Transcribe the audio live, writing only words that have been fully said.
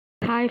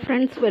Hi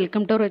friends,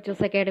 welcome to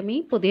riches academy.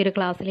 പുതിയൊരു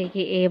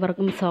ക്ലാസ്സിലേക്ക്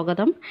ഏവർക്കും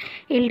സ്വാഗതം.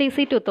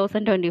 LDC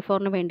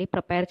 2024 വേണ്ടി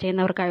പ്രിപ്പയർ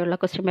ചെയ്യുന്നവർക്കായുള്ള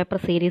ക്വസ്റ്റ്യൻ പേപ്പർ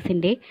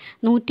സീരീസിൻ്റെ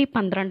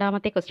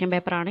 112ാമത്തെ ക്വസ്റ്റ്യൻ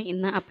പേപ്പറാണ്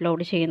ഇന്ന്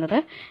അപ്ലോഡ് ചെയ്യുന്നത്.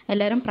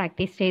 എല്ലാവരും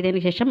പ്രാക്ടീസ്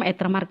ചെയ്തതിന് ശേഷം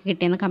എത്ര മാർക്ക്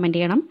കിട്ടിയെന്ന്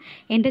കമൻറ്റ് ചെയ്യണം.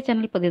 എൻ്റെ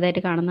ചാനൽ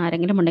പുതിയതായിട്ട് കാണുന്ന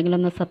ആരെങ്കിലും ഉണ്ടെങ്കിൽ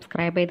ഒന്ന്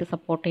സബ്സ്ക്രൈബ് ചെയ്ത്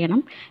സപ്പോർട്ട്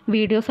ചെയ്യണം.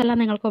 വീഡിയോസ് എല്ലാം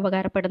നിങ്ങൾക്ക്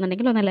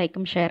ഉപകാരപ്പെടുന്നുണ്ടെങ്കിൽ ഒന്ന്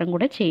ലൈക്കും ഷെയറും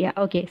കൂടെ ചെയ്യുക.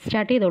 ഓക്കെ,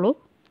 സ്റ്റാർട്ട് ചെയ്തോളൂ.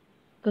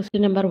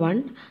 Question number 1.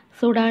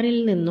 സുഡാനിൽ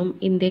നിന്നും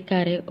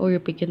ഇന്ത്യക്കാരെ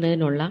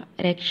ഒഴിപ്പിക്കുന്നതിനുള്ള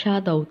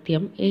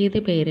രക്ഷാദൗത്യം ഏത്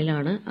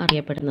പേരിലാണ്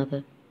അറിയപ്പെടുന്നത്?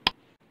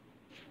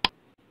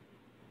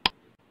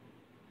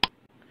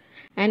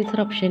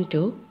 Answer option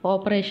 2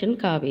 operation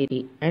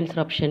Kaveri.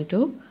 Answer option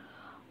 2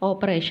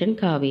 operation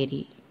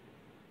Kaveri.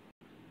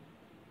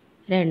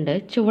 2.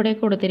 ചുവടെ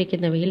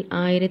കൊടുത്തിരിക്കുന്നവയിൽ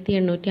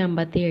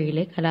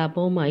 1857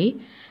 കലാപവുമായി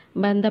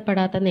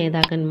ബന്ധപ്പെടാത്ത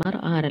നേതാക്കന്മാർ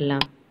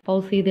ആരെല്ലാം?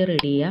 ഫൗസീദ്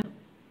റെഡിയ.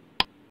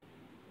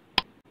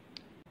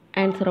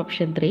 ആൻസർ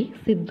ഓപ്ഷൻ 3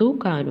 സിദ്ധു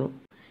കാനു.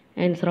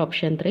 ആൻസർ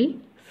ഓപ്ഷൻ 3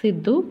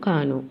 സിദ്ധു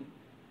കാനു.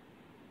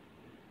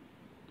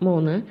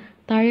 3.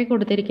 താഴെ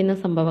കൊടുത്തിരിക്കുന്ന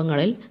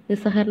സംഭവങ്ങളിൽ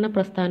നിസ്സഹകരണ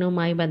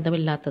പ്രസ്ഥാനവുമായി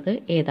ബന്ധമില്ലാത്തത്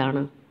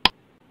ഏതാണ്?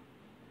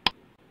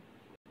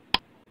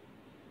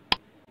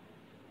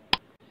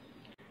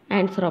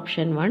 Answer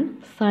option 1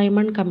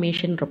 Simon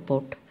commission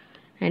report.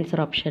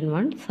 Answer option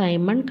 1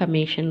 Simon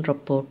commission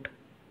report.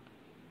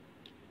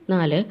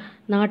 4.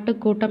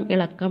 നാട്ടുകൂട്ടം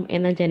ഇളക്കം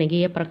എന്ന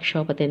ജനകീയ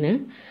പ്രക്ഷോഭത്തിന്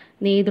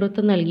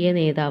നേതൃത്വം നൽകിയ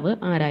നേതാവ്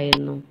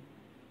ആരായിരുന്നു?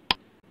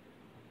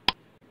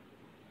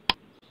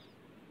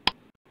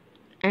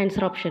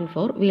 Answer option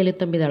 4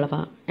 Velu Thampi Dalawa.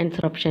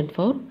 Answer option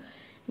 4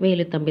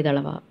 Velu Thampi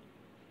Dalawa.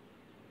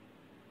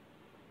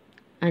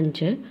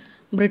 5.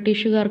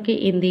 ബ്രിട്ടീഷുകാർക്ക്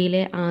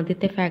ഇന്ത്യയിലെ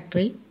ആദ്യത്തെ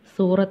ഫാക്ടറി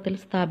സൂറത്തിൽ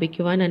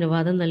സ്ഥാപിക്കുവാൻ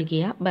അനുവാദം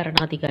നൽകിയ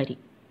ഭരണാധികാരി?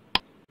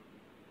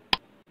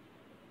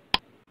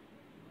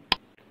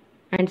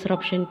 Answer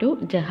option 2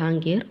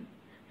 Jahangir.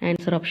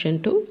 Answer option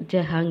 2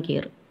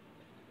 Jahangir.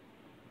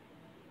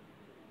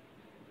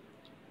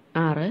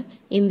 6.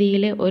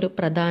 ഇന്ത്യയിലെ ഒരു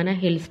പ്രധാന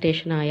ഹിൽ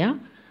സ്റ്റേഷനായ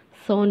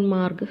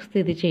സോൻമാർഗ്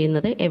സ്ഥിതി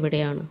ചെയ്യുന്നത്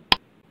എവിടെയാണ്?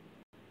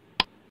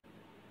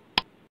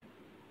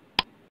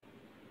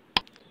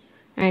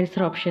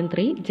 Answer option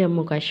 3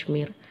 Jammu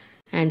Kashmir.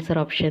 Answer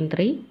option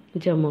 3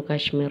 Jammu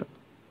Kashmir.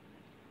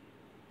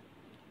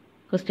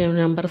 Question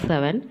number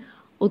 7.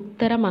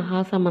 ഉത്തര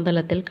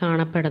മഹാസമതലത്തിൽ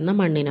കാണപ്പെടുന്ന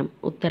മണ്ണിനം.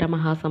 ഉത്തര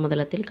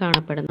മഹാസമതലത്തിൽ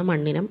കാണപ്പെടുന്ന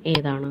മണ്ണിനം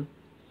ഏതാണ്?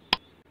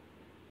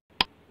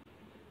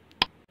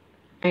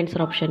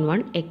 ആൻസർ ഓപ്ഷൻ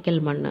 1 എക്കൽ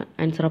മണ്ണ്.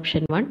 ആൻസർ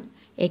ഓപ്ഷൻ 1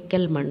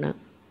 എക്കൽ മണ്ണ്.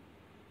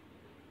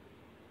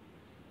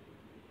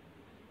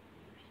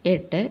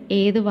 8.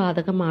 ഏത്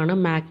വാതകമാണ്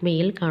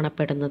മാഗ്മയിൽ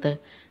കാണപ്പെടുന്നത്?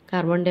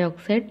 Carbon dye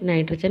oxide,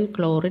 nitrogen,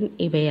 chlorine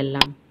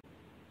ഇവയെല്ലാം?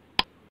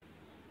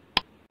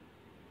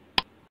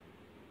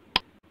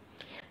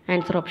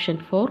 ആൻസർ ഓപ്ഷൻ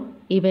 4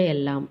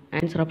 ഇവയെല്ലാം.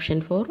 ആൻസർ ഓപ്ഷൻ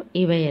 4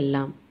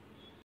 ഇവയെല്ലാം.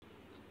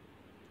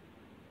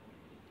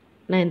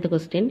 9th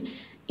question.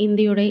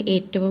 ഇന്ത്യയുടെ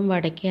ഏറ്റവും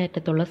വടക്കേ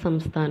അറ്റത്തുള്ള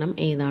സംസ്ഥാനം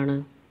ഏതാണ്?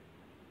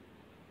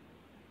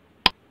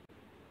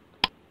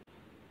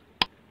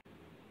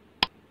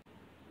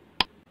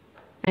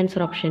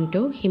 Answer option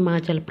 2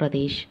 Himachal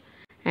Pradesh.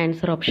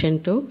 Answer option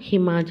 2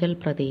 Himachal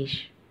Pradesh.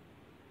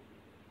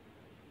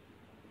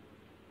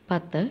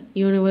 10.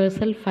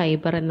 Universal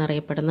fibre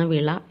എന്നറിയപ്പെടുന്ന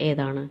വിള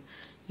ഏതാണ്?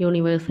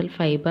 യൂണിവേഴ്സൽ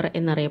ഫൈബർ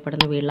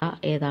എന്നറിയപ്പെടുന്ന വിള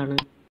ഏതാണ്?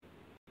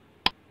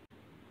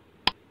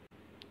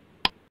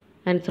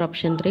 ആൻസർ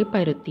ഓപ്ഷൻ 3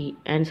 പരുത്തി.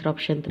 ആൻസർ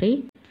ഓപ്ഷൻ 3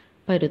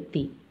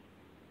 പരുത്തി.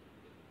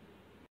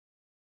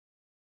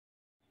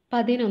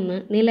 11.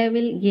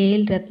 നിലവിൽ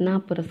ഖേൽ രത്ന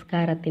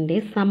പുരസ്കാരത്തിൻ്റെ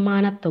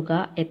സമ്മാനത്തുക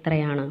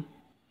എത്രയാണ്?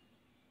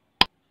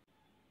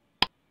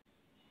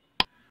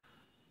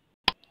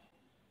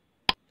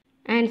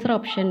 ആൻസർ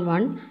ഓപ്ഷൻ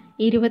 1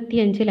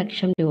 25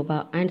 ലക്ഷം രൂപ.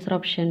 ആൻസർ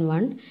ഓപ്ഷൻ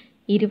 1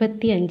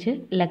 25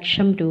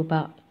 ലക്ഷം രൂപ.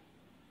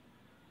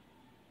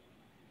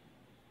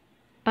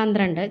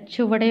 12.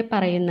 ചുവടെ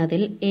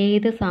പറയുന്നതിൽ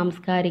ഏത്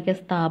സാംസ്കാരിക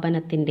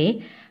സ്ഥാപനത്തിൻ്റെ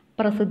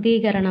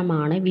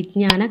പ്രസിദ്ധീകരണമാണ്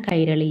വിജ്ഞാന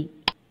കൈരളി?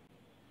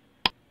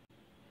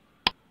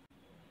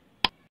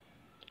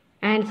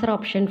 ആൻസർ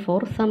ഓപ്ഷൻ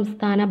 4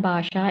 സംസ്ഥാന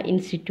ഭാഷാ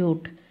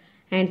ഇൻസ്റ്റിറ്റ്യൂട്ട്.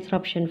 ആൻസർ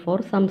ഓപ്ഷൻ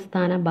 4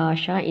 സംസ്ഥാന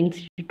ഭാഷാ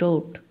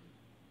ഇൻസ്റ്റിറ്റ്യൂട്ട്.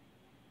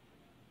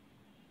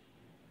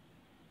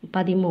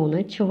 13.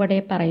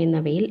 ചുവടെ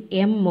പറയുന്നവയിൽ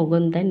M.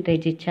 മുകുന്ദൻ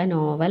രചിച്ച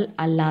നോവൽ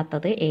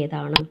അല്ലാത്തത്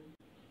ഏതാണ്?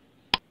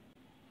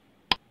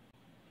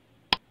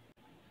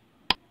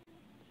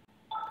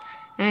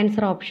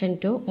 ആൻസർ ഓപ്ഷൻ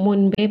 2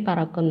 മുൻപേ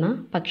പറക്കുന്ന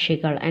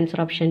പക്ഷികൾ. ആൻസർ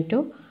ഓപ്ഷൻ 2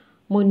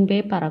 മുൻപേ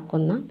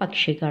പറക്കുന്ന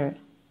പക്ഷികൾ.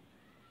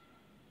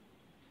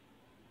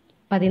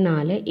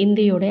 14.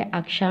 ഇന്ത്യയുടെ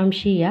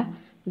അക്ഷാംശീയ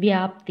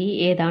വ്യാപ്തി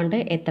ഏതാണ്ട്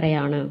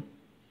എത്രയാണ്?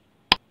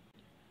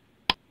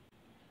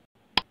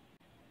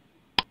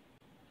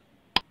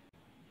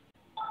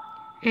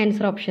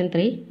 Answer option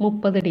 3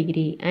 30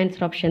 degree.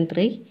 Answer option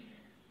 3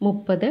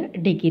 30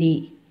 degree.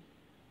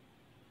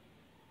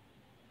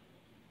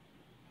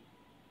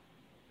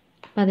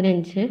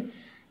 15.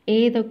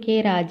 ഏതൊക്കെ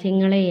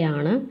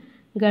രാജ്യങ്ങളെയാണ്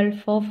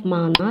ഗൾഫ് ഓഫ്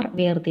മാന്നാർ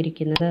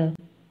വേർതിരിക്കുന്നത്?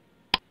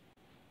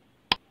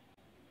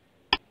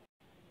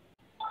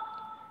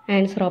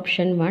 Answer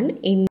option 1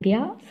 India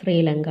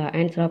Sri Lanka.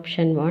 Answer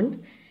option 1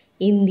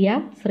 India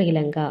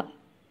Sri Lanka.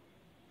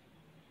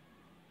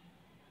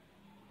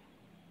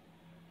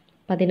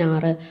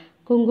 16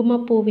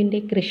 കുങ്കുമപ്പൂവിൻ്റെ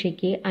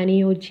കൃഷിക്ക്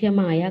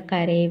അനുയോജ്യമായ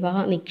കരേവ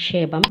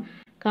നിക്ഷേപം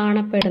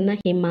കാണപ്പെടുന്ന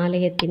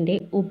ഹിമാലയത്തിൻ്റെ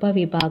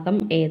ഉപവിഭാഗം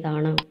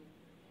ഏതാണ്?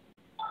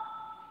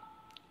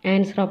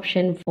 ആൻസർ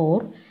ഓപ്ഷൻ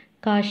 4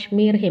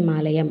 കാശ്മീർ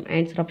ഹിമാലയം.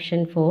 ആൻസർ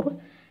ഓപ്ഷൻ 4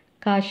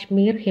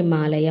 കാശ്മീർ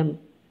ഹിമാലയം.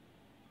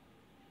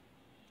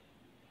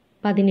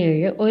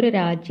 17 ഒരു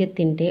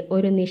രാജ്യത്തിൻ്റെ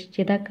ഒരു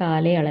നിശ്ചിത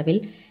കാലയളവിൽ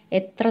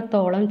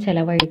എത്രത്തോളം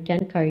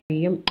ചെലവഴിക്കാൻ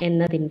കഴിയും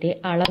എന്നതിൻ്റെ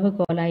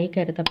അളവുകോലായി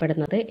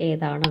കരുതപ്പെടുന്നത്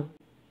ഏതാണ്?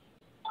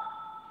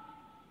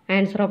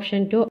 ആൻസർ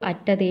ഓപ്ഷൻ 2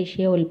 അറ്റ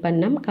ദേശീയ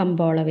ഉൽപ്പന്നം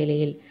കമ്പോള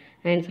വിലയിൽ.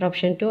 ആൻസർ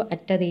ഓപ്ഷൻ 2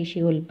 അറ്റ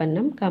ദേശീയ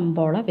ഉൽപ്പന്നം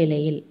കമ്പോള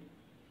വിലയിൽ.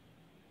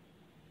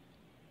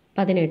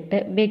 18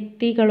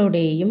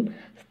 വ്യക്തികളുടെയും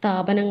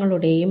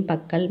സ്ഥാപനങ്ങളുടെയും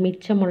പക്കൽ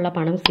മിച്ചമുള്ള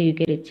പണം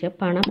സ്വീകരിച്ച്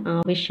പണം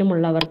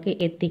ആവശ്യമുള്ളവർക്ക്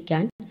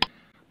എത്തിക്കാൻ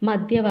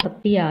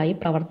മധ്യവർത്തിയായി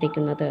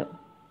പ്രവർത്തിക്കുന്നത്.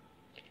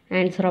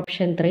 ആൻസർ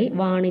ഓപ്ഷൻ 3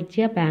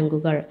 വാണിജ്യ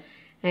ബാങ്കുകൾ.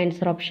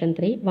 ആൻസർ ഓപ്ഷൻ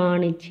 3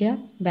 വാണിജ്യ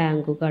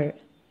ബാങ്കുകൾ.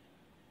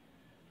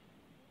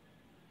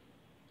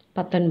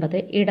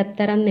 19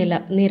 ഇടത്തരം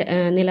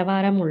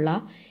നിലവാരമുള്ള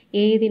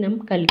ഏതിനം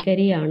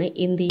കൽക്കരിയാണ്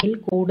ഇന്ത്യയിൽ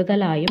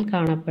കൂടുതലായും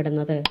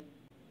കാണപ്പെടുന്നത്?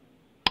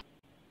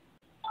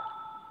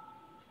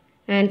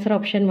 Answer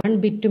option 1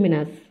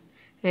 bituminous.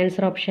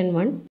 Answer option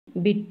 1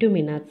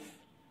 bituminous.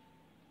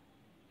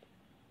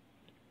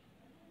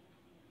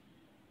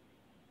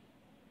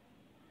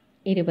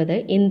 20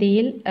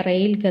 ഇന്ത്യയിൽ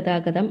റെയിൽ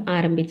ഗതാഗതം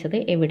ആരംഭിച്ചത്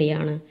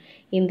എവിടെയാണ്?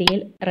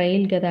 ഇന്ത്യയിൽ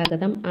റെയിൽ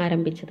ഗതാഗതം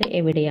ആരംഭിച്ചത്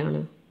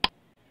എവിടെയാണ്?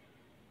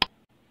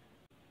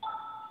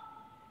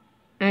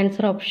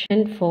 Answer option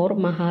 4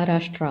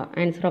 Maharashtra.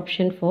 Answer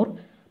option 4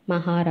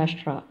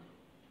 Maharashtra.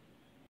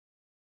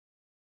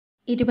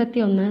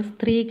 21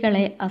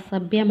 സ്ത്രീകളെ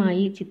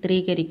അസഭ്യമായി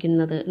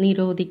ചിത്രീകരിക്കുന്നത്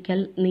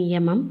നിരോധിക്കൽ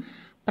നിയമം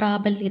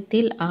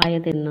പ്രാബല്യത്തിൽ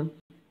ആയതെന്ന്?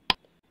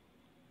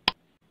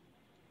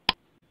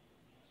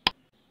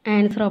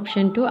 Answer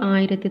option 2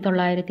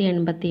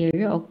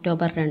 1987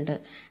 October 2.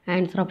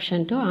 Answer option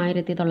 2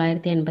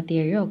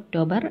 1987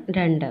 October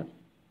 2.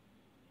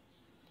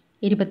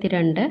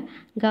 22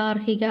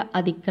 ഗാർഹിക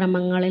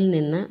അതിക്രമങ്ങളിൽ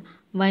നിന്ന്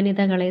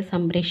വനിതകളെ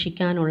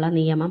സംരക്ഷിക്കാനുള്ള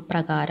നിയമം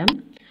പ്രകാരം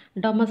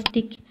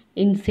ഡൊമസ്റ്റിക്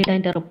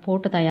ഇൻസിഡന്റ്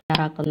റിപ്പോർട്ട്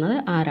തയ്യാറാക്കുന്നത്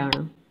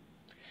ആരാണ്?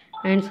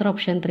 Answer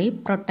option 3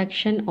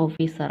 protection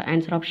officer.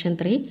 Answer option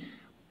 3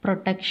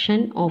 protection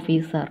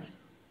officer.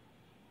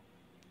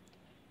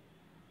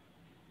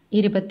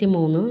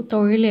 23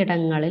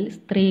 തൊഴിലിടങ്ങളിൽ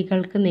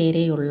സ്ത്രീകൾക്ക്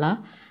നേരെയുള്ള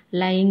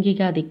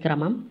ലൈംഗിക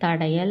അതിക്രമം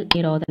തടയൽ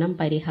നിരോധനം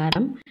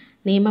പരിഹാരം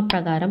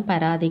നിയമപ്രകാരം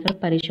പരാതികൾ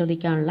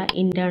പരിശോധിക്കാനുള്ള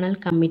ഇന്റേണൽ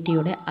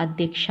കമ്മിറ്റിയുടെ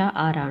അധ്യക്ഷ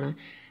ആരാണ്?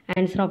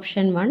 Answer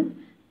option 1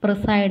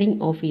 presiding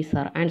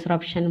officer. Answer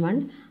option 1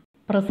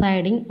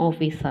 presiding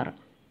officer.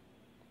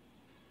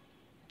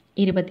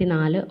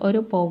 24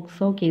 ഒരു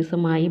പോക്സോ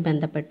കേസുമായി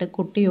ബന്ധപ്പെട്ട്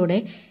കുട്ടിയുടെ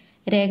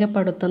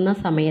രേഖപ്പെടുത്തുന്ന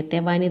സമയത്തെ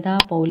വനിതാ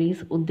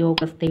പോലീസ്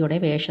ഉദ്യോഗസ്ഥയുടെ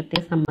വേഷത്തെ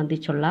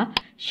സംബന്ധിച്ചുള്ള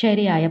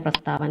ശരിയായ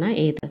പ്രസ്താവന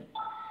ഏത്?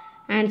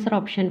 ആൻസർ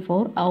ഓപ്ഷൻ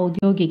 4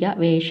 ഔദ്യോഗിക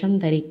വേഷം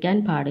ധരിക്കാൻ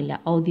പാടില്ല.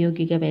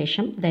 ഔദ്യോഗിക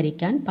വേഷം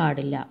ധരിക്കാൻ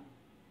പാടില്ല.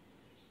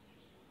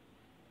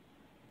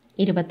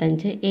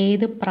 25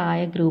 ഏത്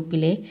പ്രായ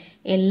ഗ്രൂപ്പിലെ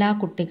എല്ലാ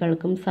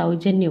കുട്ടികൾക്കും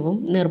സൗജന്യവും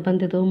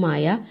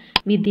നിർബന്ധിതവുമായ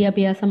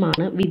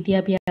വിദ്യാഭ്യാസമാണ്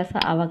വിദ്യാഭ്യാസ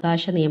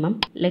അവകാശ നിയമം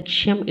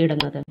ലക്ഷ്യം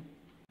ഇടുന്നത്?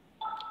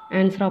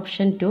 ആൻസർ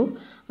ഓപ്ഷൻ 2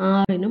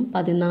 6നും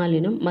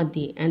 14നും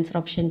മധ്യേ. ആൻസർ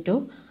ഓപ്ഷൻ 2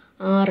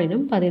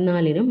 6നും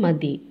 14നും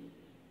മധ്യേ.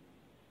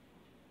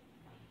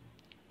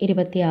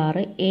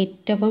 26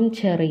 ഏറ്റവും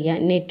ചെറിയ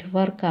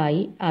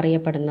നെറ്റ്വർക്കായി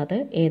അറിയപ്പെടുന്നത്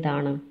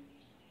ഏതാണ്?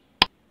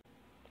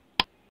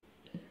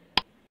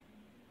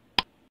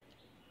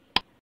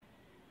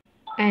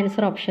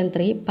 Answer option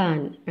 3 pan.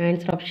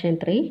 Answer option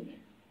 3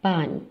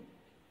 pan.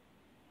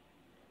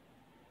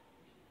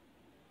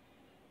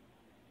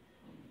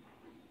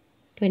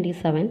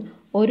 27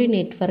 ഒരു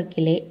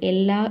നെറ്റ്വർക്കിലെ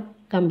എല്ലാ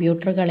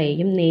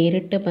കമ്പ്യൂട്ടറുകളെയും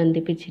നേരിട്ട്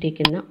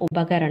ബന്ധിപ്പിച്ചിരിക്കുന്ന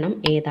ഉപകരണം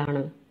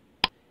ഏതാണ്?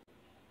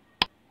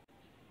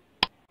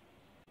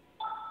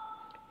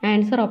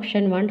 Answer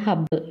option 1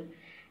 hub.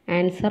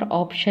 Answer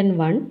option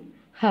 1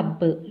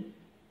 hub.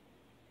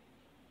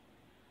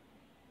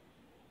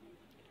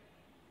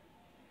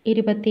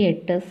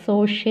 28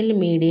 social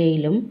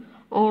മീഡിയയിലും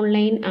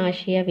ഓൺലൈൻ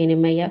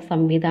ആശയവിനിമയ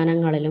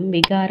സംവിധാനങ്ങളിലും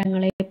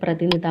വികാരങ്ങളെ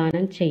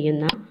പ്രതിനിധാനം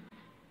ചെയ്യുന്ന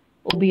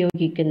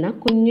ഉപയോഗിക്കുന്ന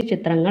കുഞ്ഞു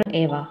ചിത്രങ്ങൾ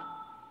ഏവ?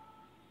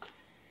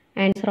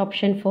 Answer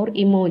option 4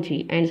 emoji.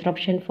 Answer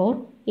option 4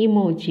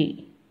 emoji.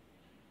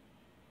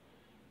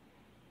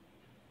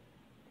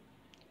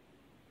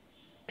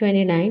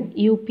 29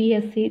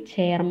 UPSC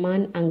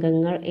chairman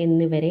അംഗങ്ങൾ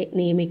എന്നിവരെ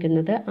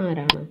നിയമിക്കുന്നത്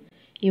ആരാണ്?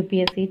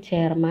 UPSC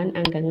ചെയർമാൻ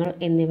അംഗങ്ങൾ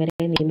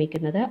എന്നിവരെ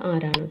നിയമിക്കുന്നത്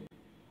ആരാണ്?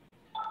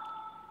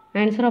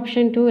 ആൻസർ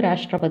ഓപ്ഷൻ 2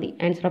 രാഷ്ട്രപതി.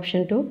 ആൻസർ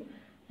ഓപ്ഷൻ 2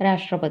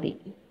 രാഷ്ട്രപതി.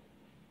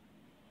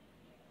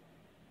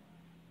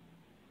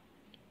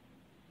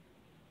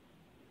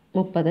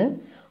 30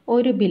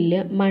 ഒരു ബില്ല്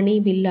മണി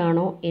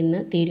ബില്ലാണോ എന്ന്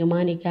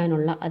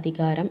തീരുമാനിക്കാനുള്ള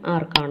അധികാരം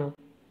ആർക്കാണ്?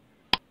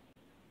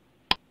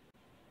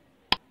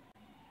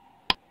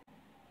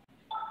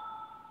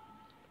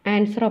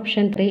 Answer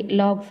option 3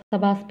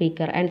 Lok Sabha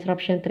speaker. Answer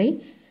option 3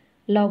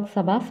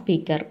 Lok Sabha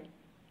speaker.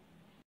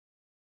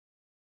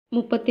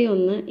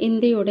 31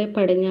 ഇന്ത്യയുടെ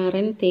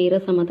പടിഞ്ഞാറൻ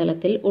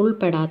തീരസമതലത്തിൽ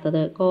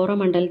ഉൾപ്പെടാത്തത്.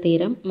 കോറമണ്ടൽ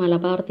തീരം,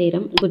 മലബാർ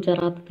തീരം,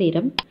 ഗുജറാത്ത്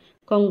തീരം,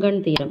 കൊങ്കൺ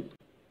തീരം.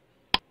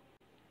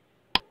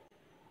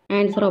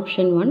 ആൻസർ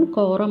ഓപ്ഷൻ 1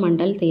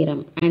 കോറമണ്ടൽ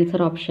തീരം.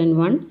 ആൻസർ ഓപ്ഷൻ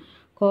 1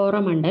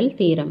 കോറമണ്ടൽ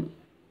തീരം.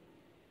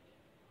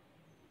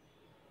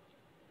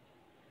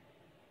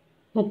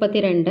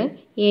 32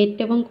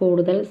 ഏറ്റവും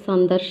കൂടുതൽ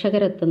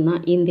സന്ദർശകരെത്തുന്ന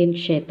ഇന്ത്യൻ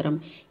ക്ഷേത്രം.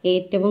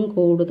 ഏറ്റവും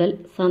കൂടുതൽ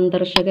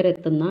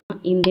സന്ദർശകരെത്തുന്ന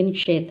ഇന്ത്യൻ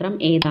ക്ഷേത്രം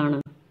ഏതാണ്?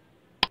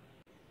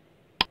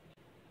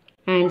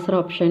 Answer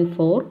option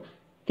 4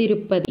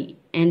 Tirupati.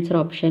 Answer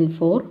option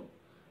 4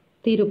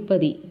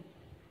 Tirupati.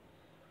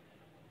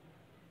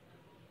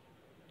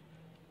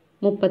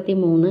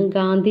 33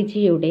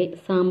 ഗാന്ധിജിയുടെ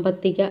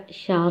സാമ്പത്തിക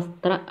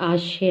ശാസ്ത്ര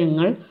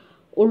ആശയങ്ങൾ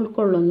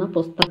ഉൾക്കൊള്ളുന്ന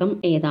പുസ്തകം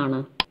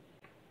ഏതാണ്?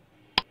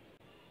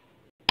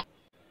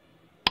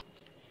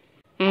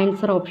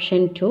 Answer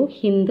option 2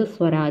 Hind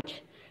Swaraj.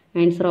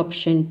 Answer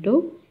option 2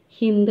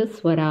 Hind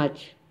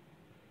Swaraj.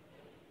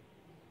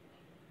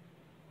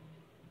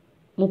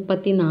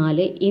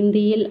 34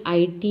 ഇന്ത്യയിൽ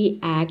IT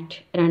ആക്ട്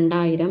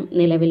 2000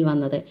 നിലവിൽ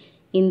വന്നത്.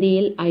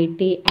 ഇന്ത്യയിൽ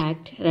IT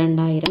ആക്ട്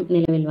 2000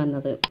 നിലവിൽ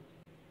വന്നത്.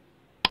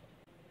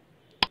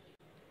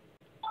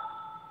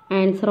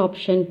 Answer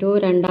option 2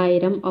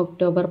 2000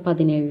 October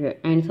 17.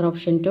 Answer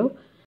option 2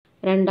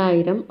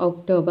 2000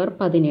 October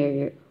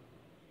 17.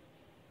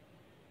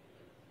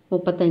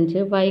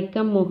 35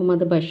 Vaikom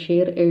Muhammad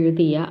Basheer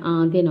എഴുതിയ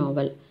ആദ്യ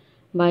നോവൽ.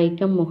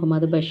 വൈക്കം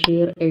മുഹമ്മദ്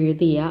ബഷീർ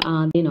എഴുതിയ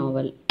ആദ്യ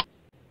നോവൽ.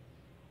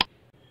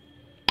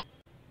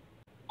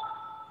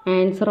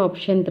 ആൻസർ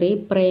ഓപ്ഷൻ 3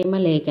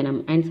 പ്രേമലേഖനം.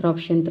 ആൻസർ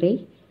ഓപ്ഷൻ 3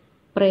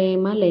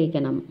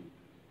 പ്രേമലേഖനം.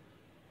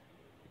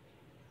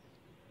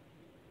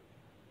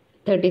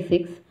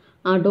 36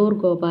 അടൂർ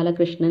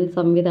ഗോപാലകൃഷ്ണൻ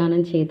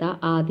സംവിധാനം ചെയ്ത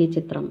ആദ്യ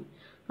ചിത്രം.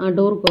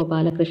 അടൂർ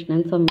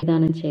ഗോപാലകൃഷ്ണൻ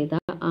സംവിധാനം ചെയ്ത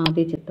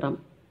ആദ്യ ചിത്രം.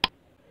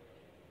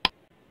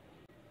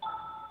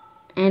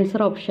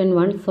 ആൻസർ ഓപ്ഷൻ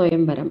 1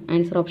 സ്വയംവരം.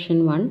 ആൻസർ ഓപ്ഷൻ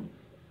 1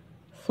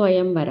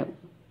 സ്വയംവരം.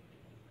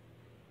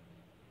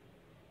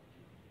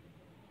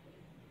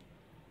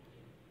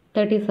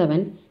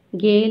 37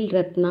 ഖേൽ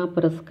രത്ന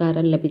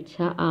പുരസ്കാരം ലഭിച്ച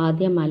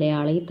ആദ്യ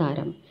മലയാളി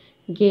താരം.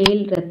 ഖേൽ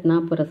രത്ന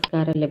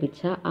പുരസ്കാരം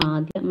ലഭിച്ച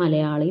ആദ്യ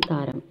മലയാളി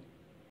താരം.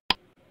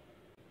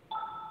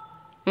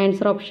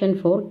 Answer option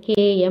 4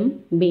 KM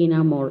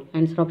Beenamol.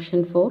 Answer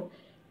option 4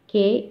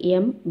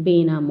 KM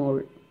Beenamol.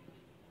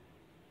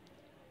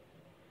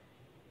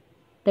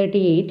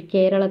 38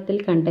 കേരളത്തിൽ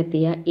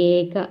കണ്ടെത്തിയ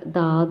ഏക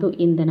ധാതു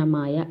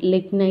ഇന്ധനമായ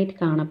ലിഗ്നൈറ്റ്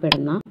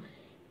കാണപ്പെടുന്ന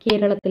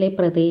കേരളത്തിലെ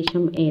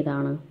പ്രദേശം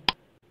ഏതാണ്?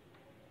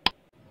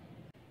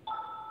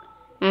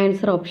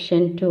 Answer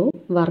option 2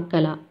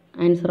 Varkala.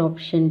 Answer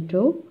option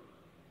 2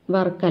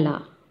 Varkala.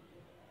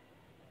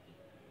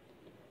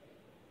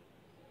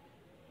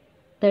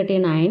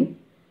 39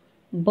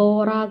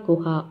 Bora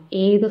ഗുഹ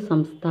ഏതു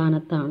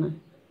സംസ്ഥാനത്താണ്?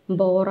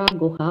 ബോറ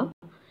ഗുഹ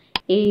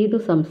ഏതു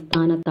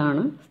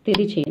സംസ്ഥാനത്താണ്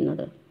സ്ഥിതി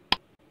ചെയ്യുന്നത്?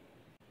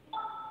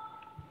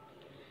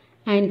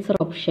 Answer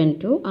option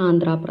 2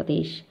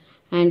 Andhra Pradesh.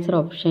 Answer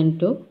option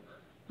 2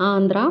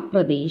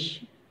 Andhra Pradesh.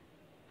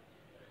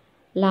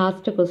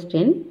 Last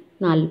question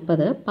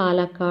 40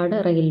 Palakkad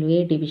railway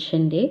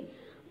ഡിവിഷന്റെ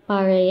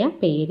പഴയ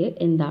പേര്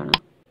എന്താണ്?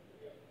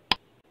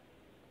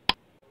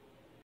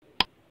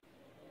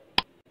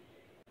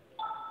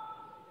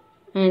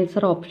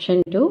 Answer option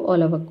 2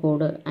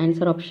 Olavakkode.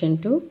 Answer option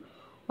 2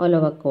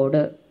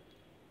 Olavakkode.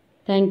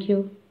 Thank you.